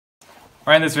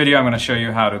Alright, in this video I'm going to show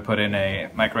you how to put in a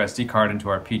microSD card into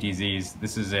our PTZs.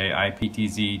 This is a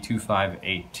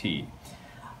IPTZ258T.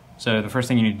 So the first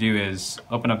thing you need to do is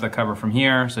open up the cover from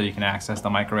here so you can access the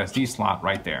microSD slot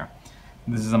right there.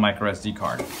 This is a microSD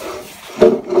card.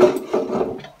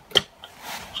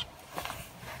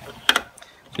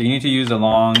 So you need to use a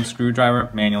long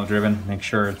screwdriver, manual driven. Make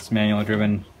sure it's manual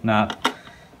driven, not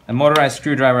a motorized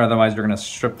screwdriver, otherwise you're going to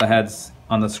strip the heads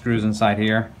on the screws inside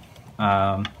here.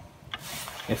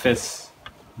 If it's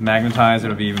magnetized,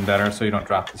 it'll be even better so you don't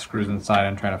drop the screws inside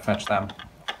and try to fetch them.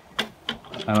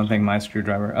 I don't think my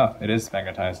screwdriver, oh, it is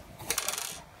magnetized.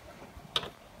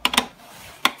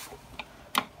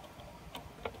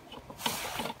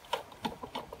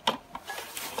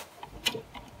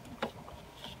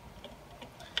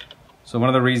 So one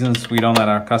of the reasons we don't let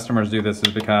our customers do this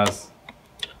is because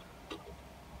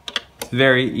it's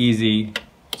very easy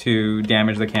to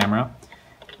damage the camera.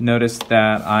 Notice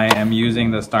that I am using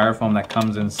the styrofoam that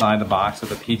comes inside the box of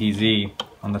the PTZ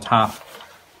on the top.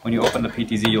 When you open the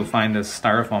PTZ, you'll find this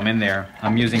styrofoam in there.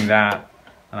 I'm using that,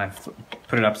 and I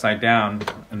put it upside down,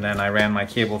 and then I ran my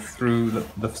cable through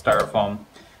the styrofoam.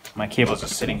 My cable is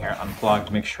just sitting here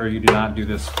unplugged. Make sure you do not do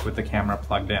this with the camera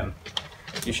plugged in.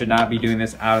 You should not be doing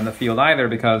this out in the field either,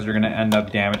 because you're going to end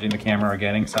up damaging the camera or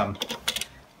getting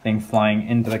something flying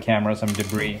into the camera, some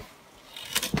debris.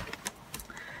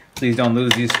 Please don't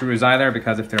lose these screws either,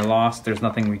 because if they're lost, there's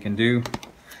nothing we can do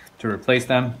to replace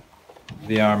them.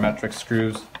 They are metric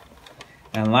screws.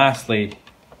 And lastly,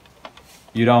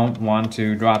 you don't want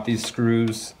to drop these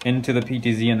screws into the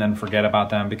PTZ and then forget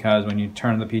about them, because when you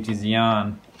turn the PTZ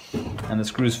on and the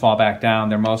screws fall back down,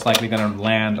 they're most likely going to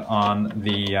land on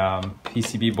the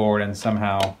PCB board, and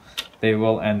somehow they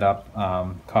will end up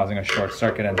causing a short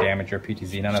circuit and damage your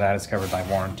PTZ. None of that is covered by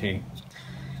warranty.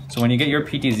 So when you get your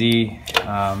PTZ,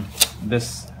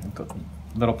 this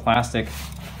little plastic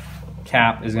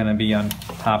cap is going to be on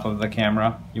top of the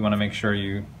camera. You want to make sure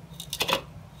you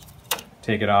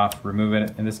take it off, remove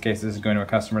it. In this case, this is going to a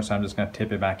customer, so I'm just going to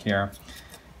tip it back here.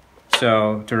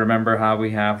 So to remember how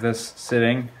we have this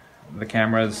sitting, the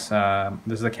camera's,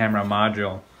 this is the camera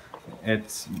module.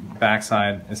 Its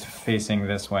backside is facing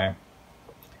this way,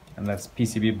 and this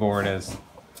PCB board is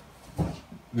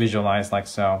visualized like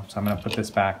so. So I'm going to put this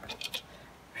back.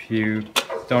 If you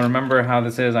don't remember how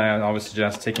this is, I always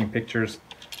suggest taking pictures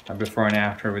before and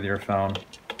after with your phone.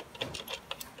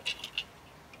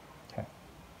 Okay.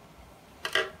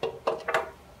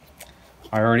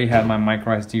 I already have my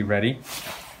microSD ready,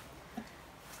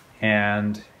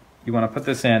 and you want to put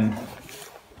this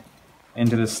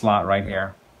into this slot right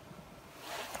here.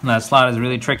 And that slot is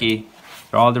really tricky.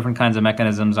 There are all different kinds of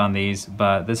mechanisms on these,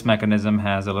 but this mechanism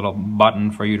has a little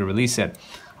button for you to release it.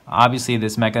 Obviously,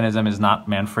 this mechanism is not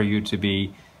meant for you to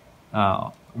be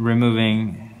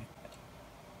removing,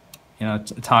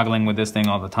 toggling with this thing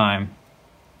all the time.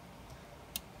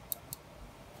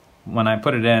 When I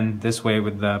put it in this way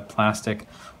with the plastic,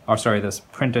 this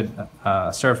printed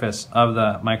surface of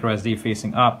the microSD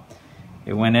facing up,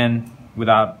 it went in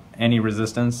without any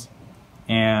resistance,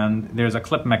 and there's a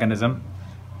clip mechanism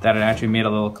that it actually made a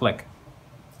little click.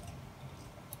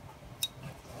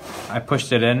 I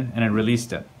pushed it in and it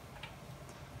released it.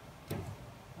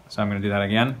 So I'm going to do that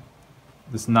again.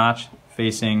 This notch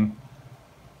facing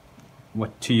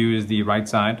to use the right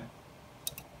side.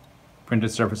 Printed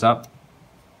surface up.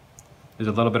 There's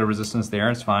a little bit of resistance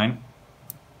there, it's fine.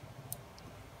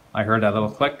 I heard that little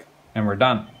click and we're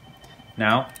done.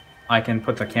 Now I can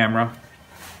put the camera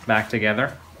back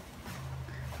together.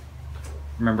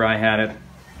 Remember, I had it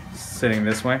sitting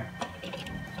this way,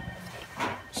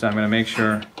 so I'm going to make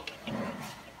sure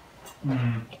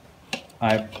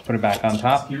I put it back on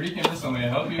top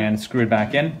and screw it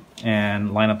back in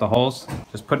and line up the holes.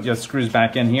 Just put your screws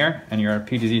back in here and your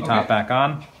PTZ top back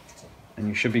on, and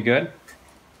you should be good.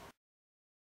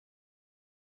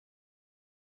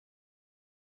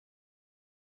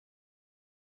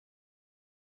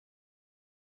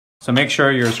 So make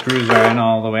sure your screws are in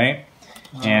all the way,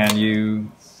 and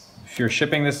if you're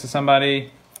shipping this to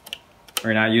somebody or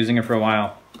you're not using it for a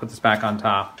while, put this back on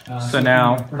top. So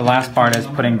now the last part is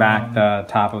putting back the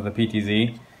top of the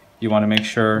PTZ. You want to make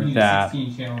sure that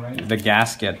the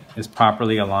gasket is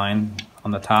properly aligned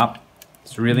on the top.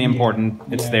 It's really important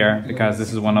it's there, because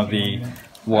this is one of the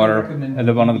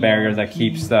barriers that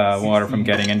keeps the water from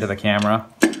getting into the camera.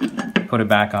 Put it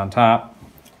back on top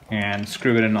and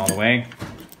screw it in all the way.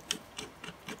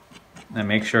 And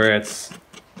make sure it's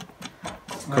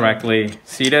correctly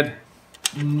seated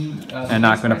and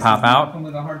not going to pop out.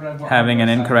 Having an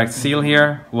incorrect seal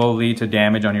here will lead to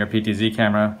damage on your PTZ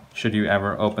camera should you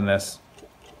ever open this.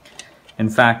 In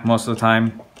fact, most of the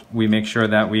time we make sure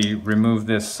that we remove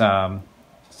this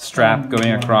strap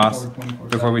going across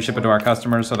before we ship it to our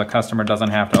customers, so the customer doesn't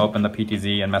have to open the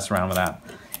PTZ and mess around with that.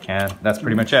 And that's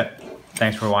pretty much it.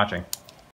 Thanks for watching.